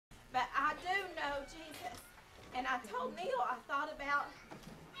And I told Neil, I thought about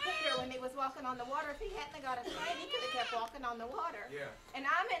Peter when he was walking on the water. If he hadn't got afraid, he could have kept walking on the water. Yeah. And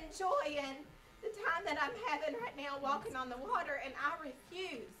I'm enjoying the time that I'm having right now walking on the water, and I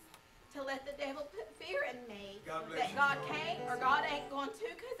refuse to let the devil put fear in me that God can't or God ain't going to,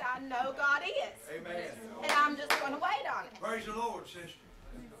 because I know God is. Amen. And I'm just going to wait on it. Praise the Lord, sister.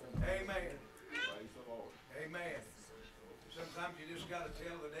 Amen. Praise the Lord. Amen. Sometimes you just got to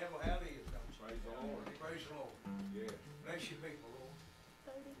tell the devil how it is. Praise the Lord. Praise the Lord. Yeah. Bless you people, Lord.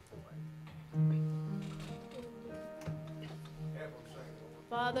 34. Have them sing, Lord.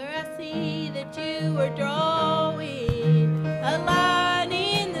 Father, I see that you are drawing a line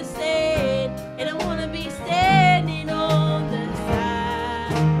in the sand, and I want to be standing on the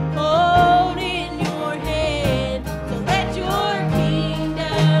side, holding your hand. So let your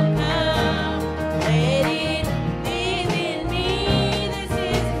kingdom come, let it live in me. This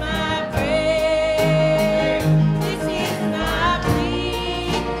is my prayer, this is my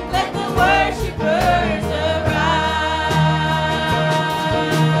plea. Let the worshipers arise.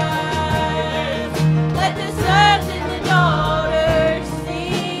 Let the sons and the daughters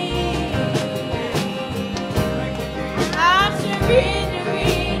sing. I'm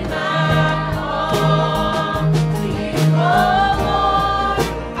surrendering my all to you, oh Lord.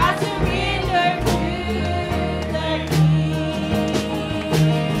 I surrender to the King.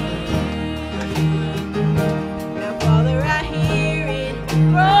 Now, Father, I hear it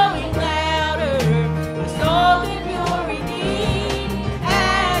growing louder. The souls of your redeemed,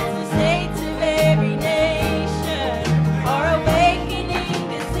 as the saints of every nation are awakening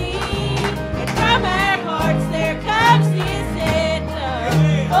to see. And from our hearts there comes this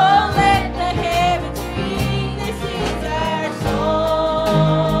anthem. Oh, let the heavens ring. This is our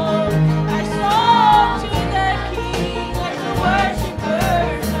song to the King. Let the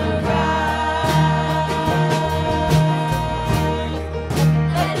worshipers arise.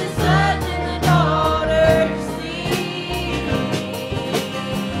 Let the sons and the daughters sing.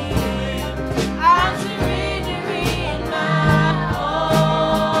 I'm surrendering my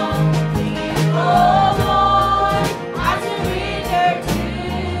all to you, oh Lord. I surrender to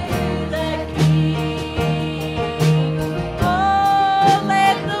the King. Oh,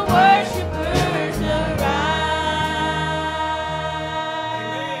 let the worshipers arise.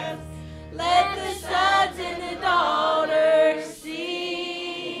 Let the sons and the daughters sing.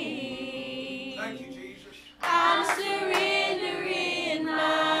 Thank you, Jesus. I'm surrendering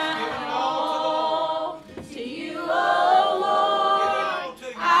my all to you, oh Lord.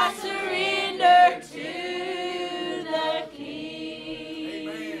 I surrender to the King.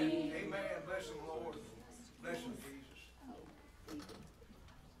 Amen. Amen. Bless the Lord. Bless him, Jesus.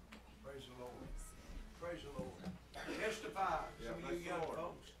 Praise the Lord. Praise the Lord. Testify, some of you bless the young Lord.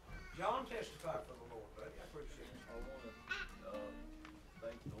 folks. John, testify for the Lord, buddy. I appreciate it. I want to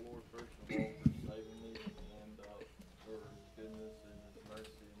thank the Lord first of all for saving me and for His goodness and His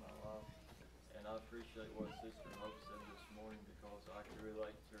mercy in my life. And I appreciate what Sister Hope said this morning because I could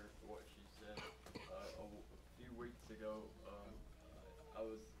relate to her to what she said. A few weeks ago, I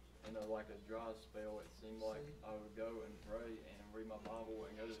was in like a dry spell. It seemed like I would go and pray and read my Bible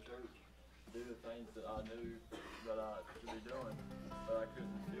and go to church, do the things that I knew that I should be doing, but I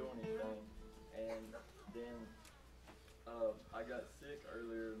couldn't feel anything. And then I got sick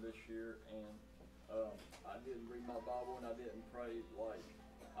earlier this year, and I didn't read my Bible and I didn't pray like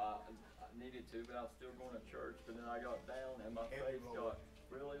I needed to, but I was still going to church. But then I got down and my faith got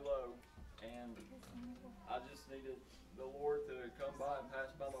really low, and I just needed the Lord to come by and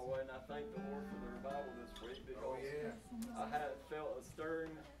pass by my way. And I thank the Lord for the revival this week because I had felt a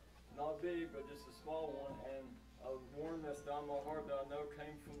stirring, not big, but just a small one, and a warmness down my heart that I know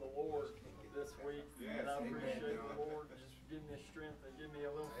came from the Lord this week. And I appreciate the Lord just give me strength and give me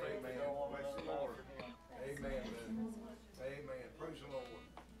a little faith to go on another life for Him. Amen. Amen. Praise the Lord.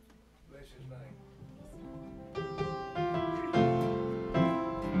 Bless his name.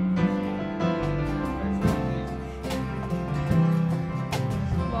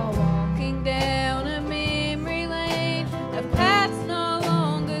 While walking down a memory lane of paths no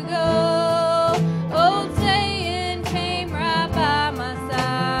long ago, old saying came right by my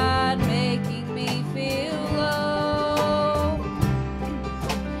side, making me feel low.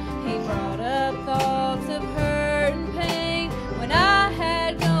 He brought up thoughts of hurt and pain when I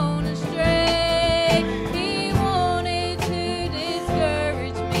had gone astray.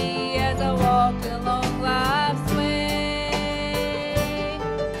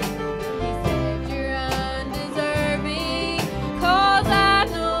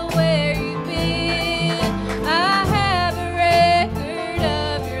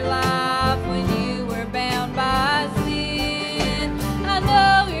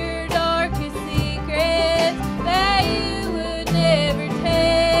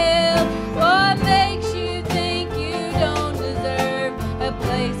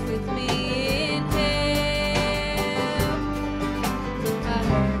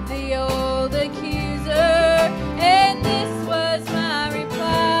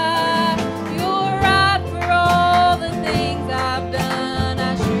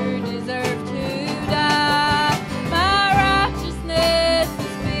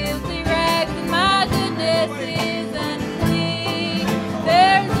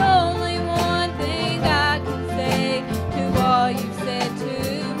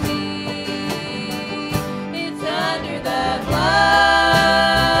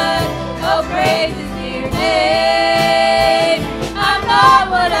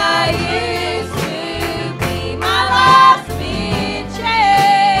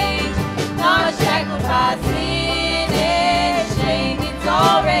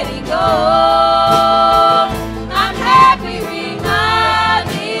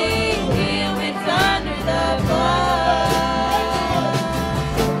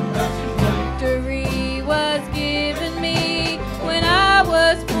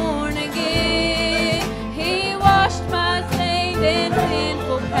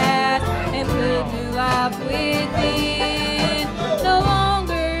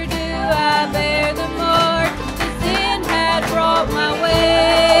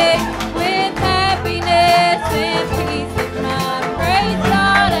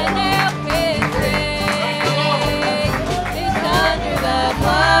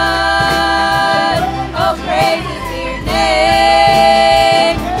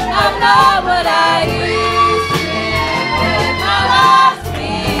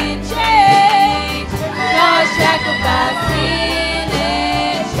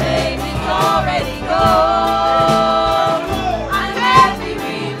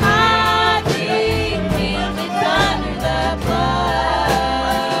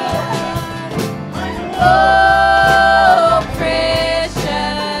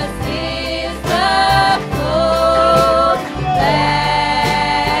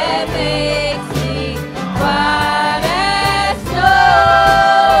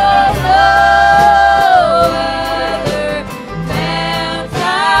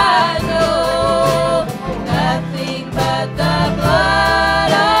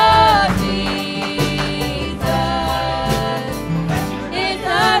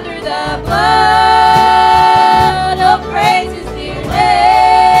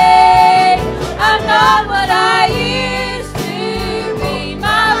 not what I used to be.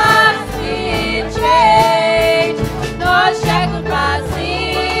 My life's been changed, not shackled by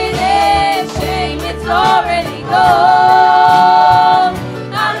sin and shame. It's already gone.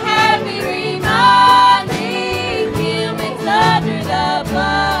 I'm happy reminding Him it's under the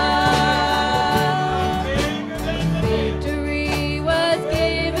blood. Victory was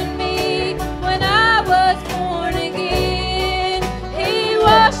given me when I was born again. He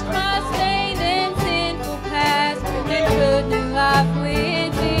washed my stained and sinful past and put new life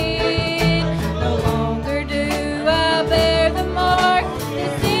within. No longer do I bear the mark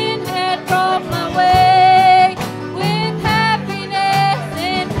that sin had brought my way. With happiness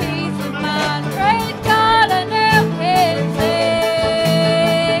and peace of mind, praise God, I now can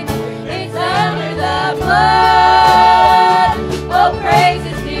say it's under the blood. Oh, praise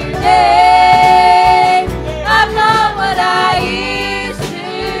His dear name. I'm not what I used to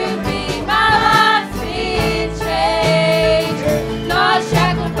be. My life's been changed, not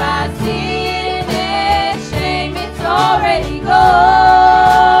shackled by sin and shame. It's already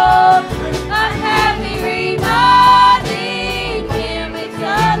gone. I'm happy reminding Him it's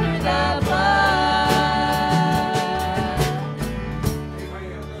under the blood.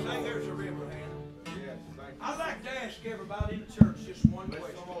 Say there's a river, Hannah. I'd like to ask everybody in the church just one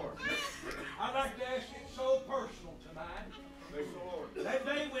question. I'd like to ask it so personal tonight. That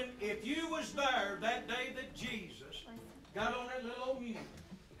day when, if you was there, that day that Jesus got on that little old mule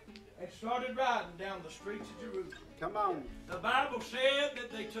and started riding down the streets of Jerusalem. Come on. The Bible said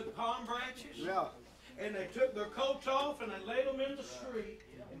that they took palm branches Yeah. and they took their coats off and they laid them in the street.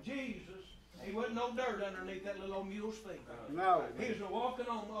 And Jesus, he wasn't no dirt underneath that little old mule's feet. No. He was walking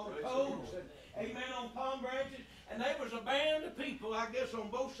on coats and, amen, on palm branches. And there was a band of people, I guess, on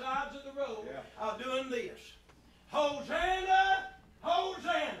both sides of the road doing this. Hosanna,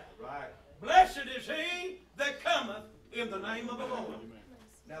 Hosanna. Right. Blessed is he that cometh in the name of the Lord.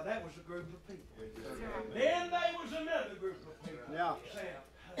 Now that was a group of people. Then there was another group of people. Yeah. Saying,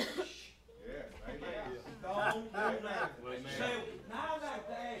 hush. Don't do that. So, now I'd like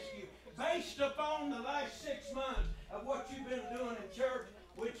to ask you, based upon the last 6 months of what you've been doing in church,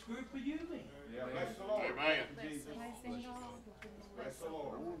 which group are you in? Bless the Lord. Amen. Bless the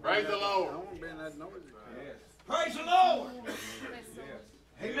Lord. Praise the Lord. I won't be in that noise. Yes. Praise the Lord.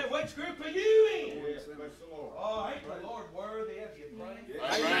 Amen. Which group are you in? Bless the Lord. Oh, ain't the Lord worthy of you praise?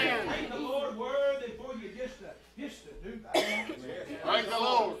 Amen. Ain't the Lord worthy for you just to do that? Praise the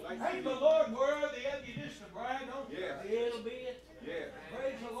Lord. Ain't the Lord worthy of you just to brag on Yes. a little bit? Yes.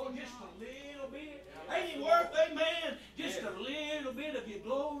 Praise the Lord, just a little bit. Ain't He worth, amen, just a little bit of your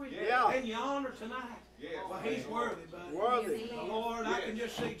glory Yeah. and your honor tonight? Yes. Well, He's worthy, buddy. Worthy. The Lord, I can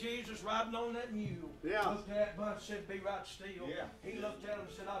just see Jesus riding on that mule. Yeah. Looked at that bunch, said, be right still. Yeah. He looked at him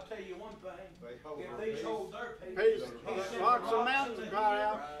and said, I'll tell you one thing. They hold If their these peace. hold their peace, Peace. He said, Rocks the and mountains and the cry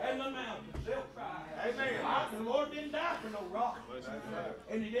hills out. And the mountains, they'll cry out. Amen. The Lord didn't die for no rock.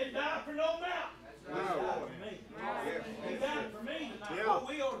 And He didn't die for no mountain. He died for me. He died for me tonight. Yeah. Well,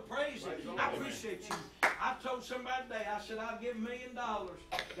 we ought to praise Him. I appreciate you. I told somebody today, I said, I'd give $1 million to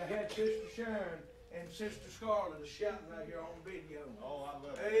have Sister Sharon and Sister Scarlett is shouting right here on the video. Oh, I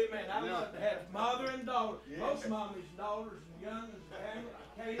love it. Amen. I love to have mother and daughter. Most mommies and daughters and young and family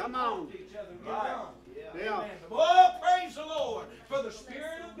can't even Come talk on. to each other and get Right. along. Yeah. Amen. Oh, praise the Lord for the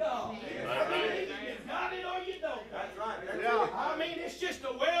Spirit of God. Amen. You got it or you don't. That's right. That's I it. mean, it's just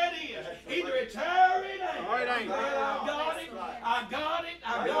the way it is. Either it's there or it ain't. Or it ain't. Well, I got it. I got it.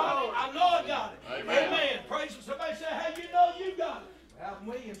 I got it. I know I got it. Amen. Amen. Praise the Lord. Somebody say, how you know you got it? Alvin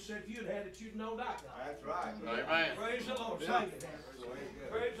Williams said, if you'd had it, you'd know that. That's right. Amen. Praise the Lord. Sing it.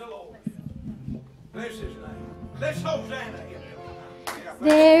 Praise the Lord. Bless His name. Let's Hosanna Him.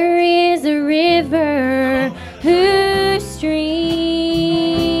 There is a river whose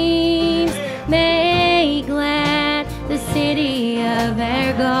streams make glad the city of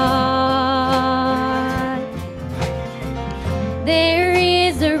our God. There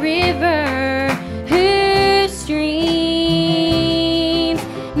is a river whose streams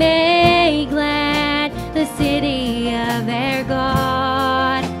make glad the city of our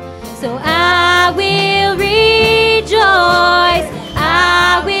God. So I will rejoice,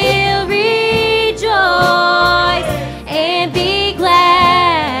 I will rejoice and be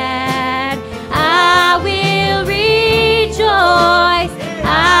glad. I will rejoice,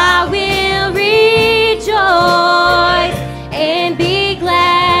 I will rejoice and be glad.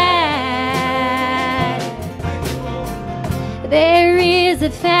 There is a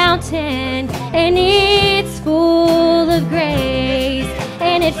fountain and it's full of grace,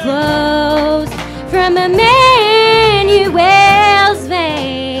 and it flows from Emmanuel's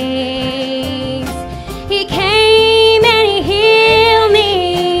veins.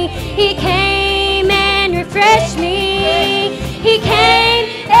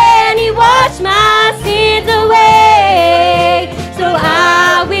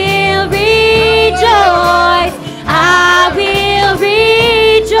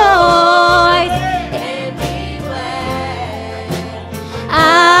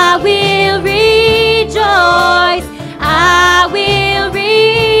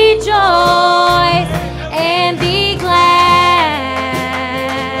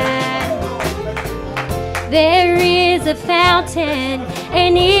 fountain,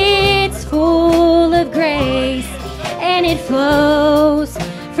 and it's full of grace, and it flows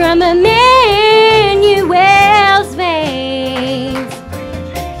from Emmanuel's veins.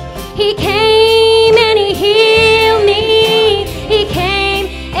 He came and he healed me. He came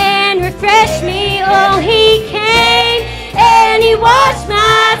and refreshed me. Oh, he came and he washed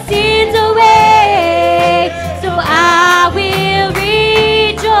my sins away. So I will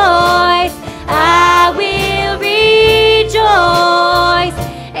rejoice. I will rejoice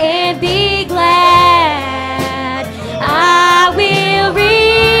and be glad. I will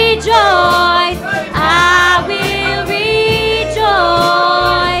rejoice. I will rejoice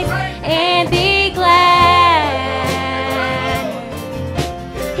and be glad.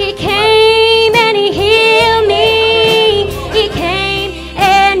 He came and he healed me. He came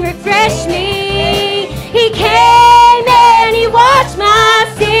and refreshed me. He came and he washed my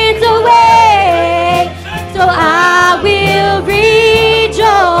sins away. So I will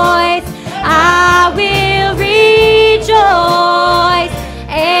rejoice. I will rejoice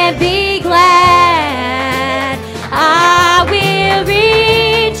and be glad. I will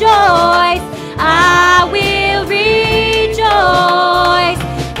rejoice. I will rejoice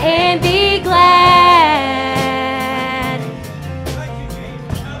and be glad. Thank you,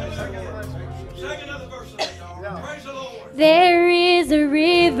 Jesus. Sing another verse of that, y'all. Praise the Lord. There is a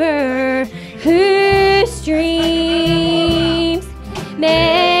river whose streams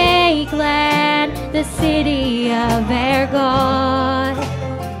make glad the city of our God.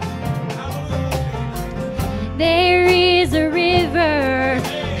 There is a river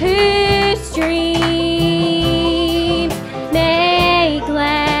whose streams make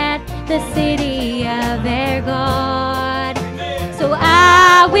glad the city of our God. So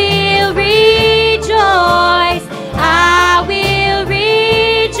I will rejoice. I will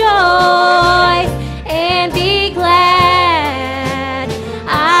rejoice and be glad.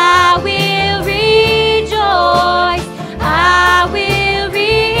 I will rejoice. I will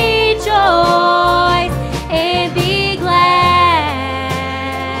rejoice and be glad.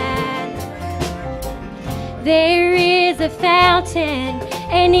 There is a fountain,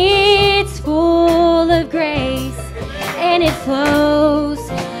 and it's full of grace, and it flows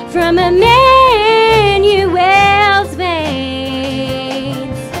from Emmanuel's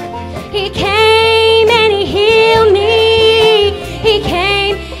veins. He came and he healed me. He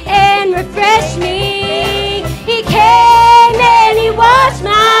came and refreshed me. He came and he washed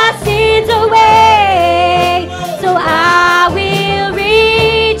my sins away. So I will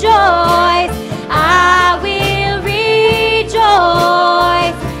rejoice. I will rejoice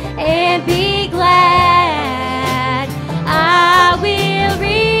and be glad. I will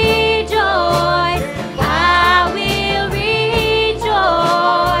rejoice. I will rejoice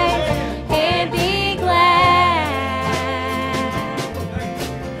and be glad.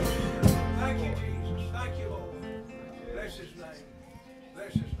 Thank you, Jesus. Thank you, Lord. Bless his name.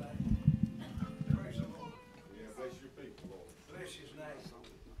 Bless his name. Praise the Lord. Yeah, bless your people, Lord. Bless his name.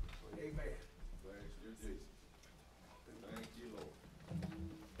 Amen. Bless you, Jesus. Thank you, Lord.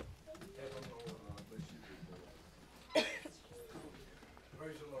 Heaven, Lord. Bless you, people.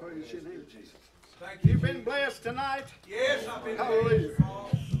 Praise the Lord. Praise your name, Jesus. Thank you. You've been blessed tonight. Yes, I've been Hallelujah. blessed, Paul.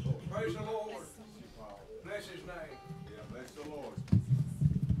 Praise the Lord. Bless his name. Yeah, bless the Lord.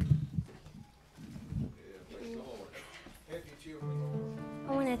 Yeah, bless the Lord. Help your children, Lord. I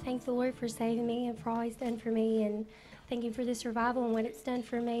want to thank the Lord for saving me and for all he's done for me, and thank him for this revival and what it's done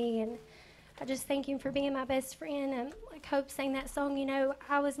for me. And I just thank him for being my best friend. And like Hope sang that song, you know,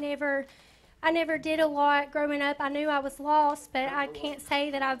 I never did a lot growing up. I knew I was lost, but I can't say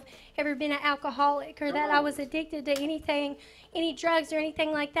that I've ever been an alcoholic or that I was addicted to anything, any drugs or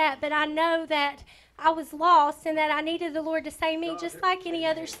anything like that. But I know that I was lost and that I needed the Lord to save me just like any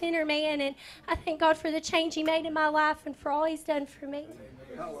other sinner, man. And I thank God for the change he made in my life and for all he's done for me.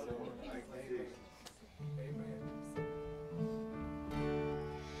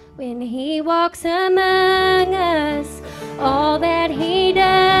 When he walks among us, all that he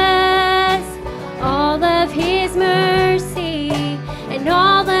does, all of his mercy and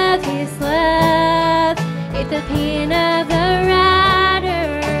all of his love, if the pen of the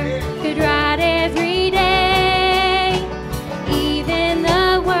writer could write every day, even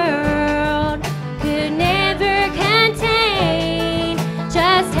the world could never contain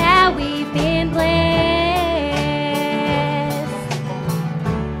just how we've been blessed.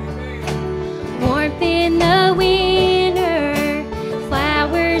 Warmth in the winter,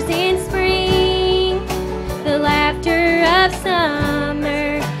 flowers in spring, the laughter of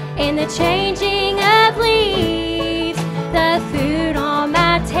summer and the changing of leaves, the food on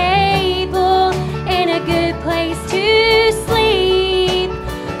my table and a good place to sleep.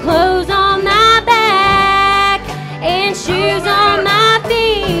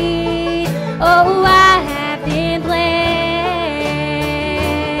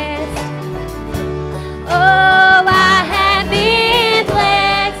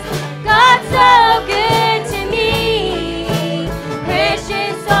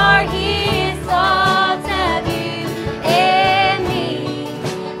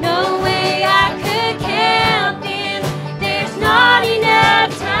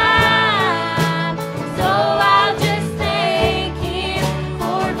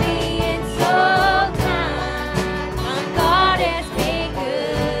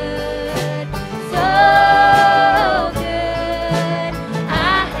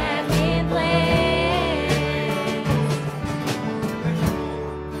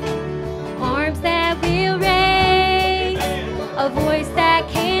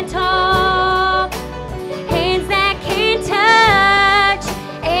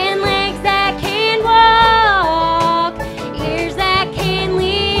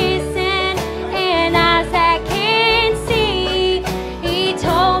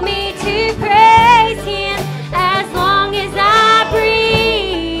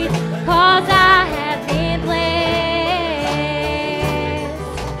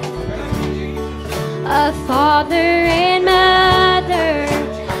 a father and mother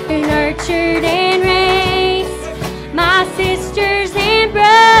who nurtured and raised my sisters and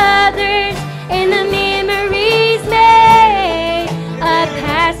brothers, and the memories made, a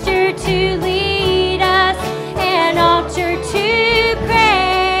pastor to lead us, an altar to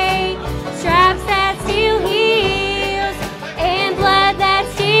pray, stripes that still heals and blood that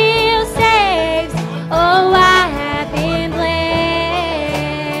still saves. Oh, I have been blessed.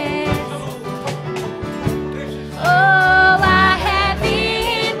 Oh, I have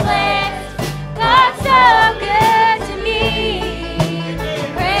been blessed. God's so good to me.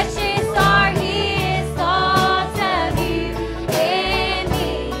 Precious are His thoughts of you and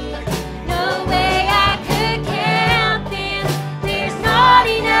me. No way I could count them. There's not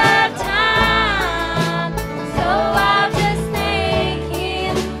enough time. So I'll just thank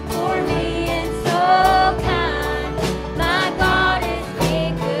Him for being so kind. My God has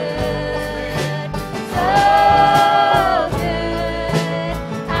been good, so good.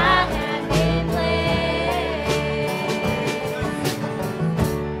 I have been blessed.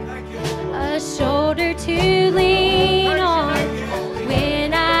 A shoulder to lean on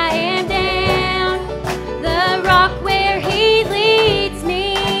when I am down, the rock where He leads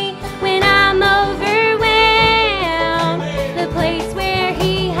me when I'm overwhelmed, the place where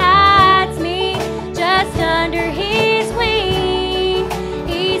He hides me just under His wing.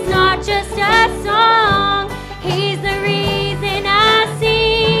 He's not just a song, He's the reason I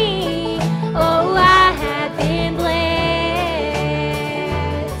sing. Oh, I have been blessed.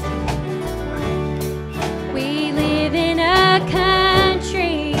 We live in a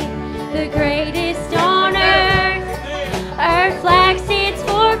country, the greatest on earth. Our flag stands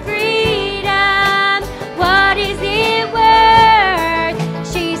for freedom. What is it worth?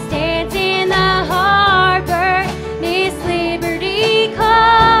 She stands in the harbor. Miss Liberty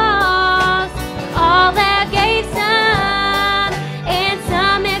calls. All have gave some, and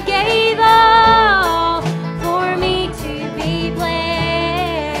some have gave all, for me to be blessed.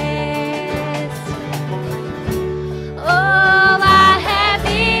 Oh, I have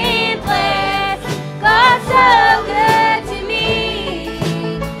been blessed. God's so good to me.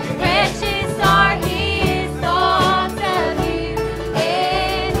 Precious are His thoughts of you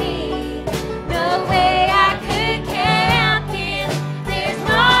and me. No way I could count them. There's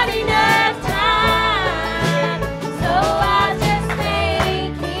not enough time. So I'll just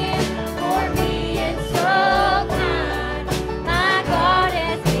thank Him for being so kind. My God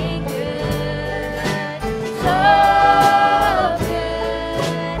has been good, so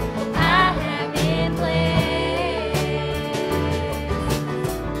good. I have been blessed.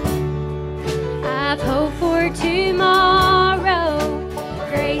 I've hope for tomorrow,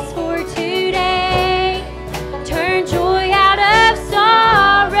 grace for today. Turn joy out of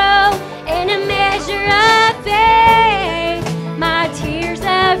sorrow and a measure of faith. My tears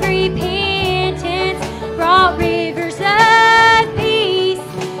of repentance brought rivers of peace,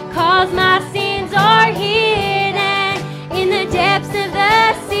 'cause my sins are hidden in the depths of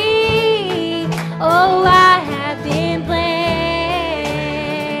the sea. Oh, I have been blessed.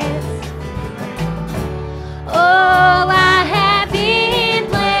 Oh, I have been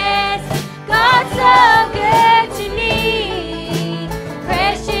blessed. God's so good to me.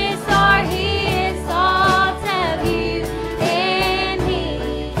 Precious are His thoughts of you and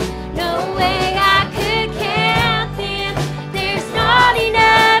me. No way I could count them. There's not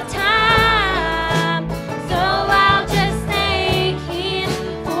enough time. So I'll just thank Him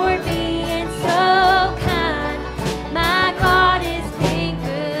for being so kind. My God has been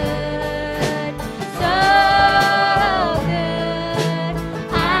good, so good.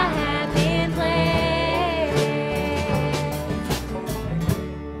 I have been blessed.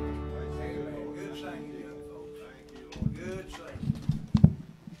 Amen. Good singing, young folks. Good singing.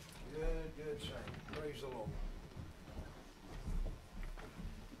 Good singing. Praise the Lord.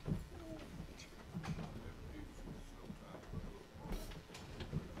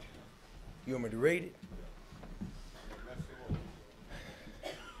 You want me to read it?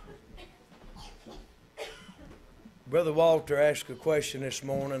 Brother Walter asked a question this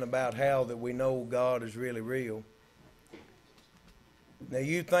morning about how that we know God is really real. Now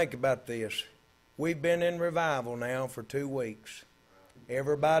you think about this. We've been in revival now for 2 weeks.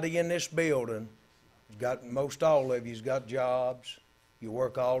 Everybody in this building, most all of you's got jobs. You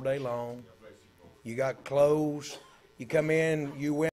work all day long. You got clothes. You come in, you went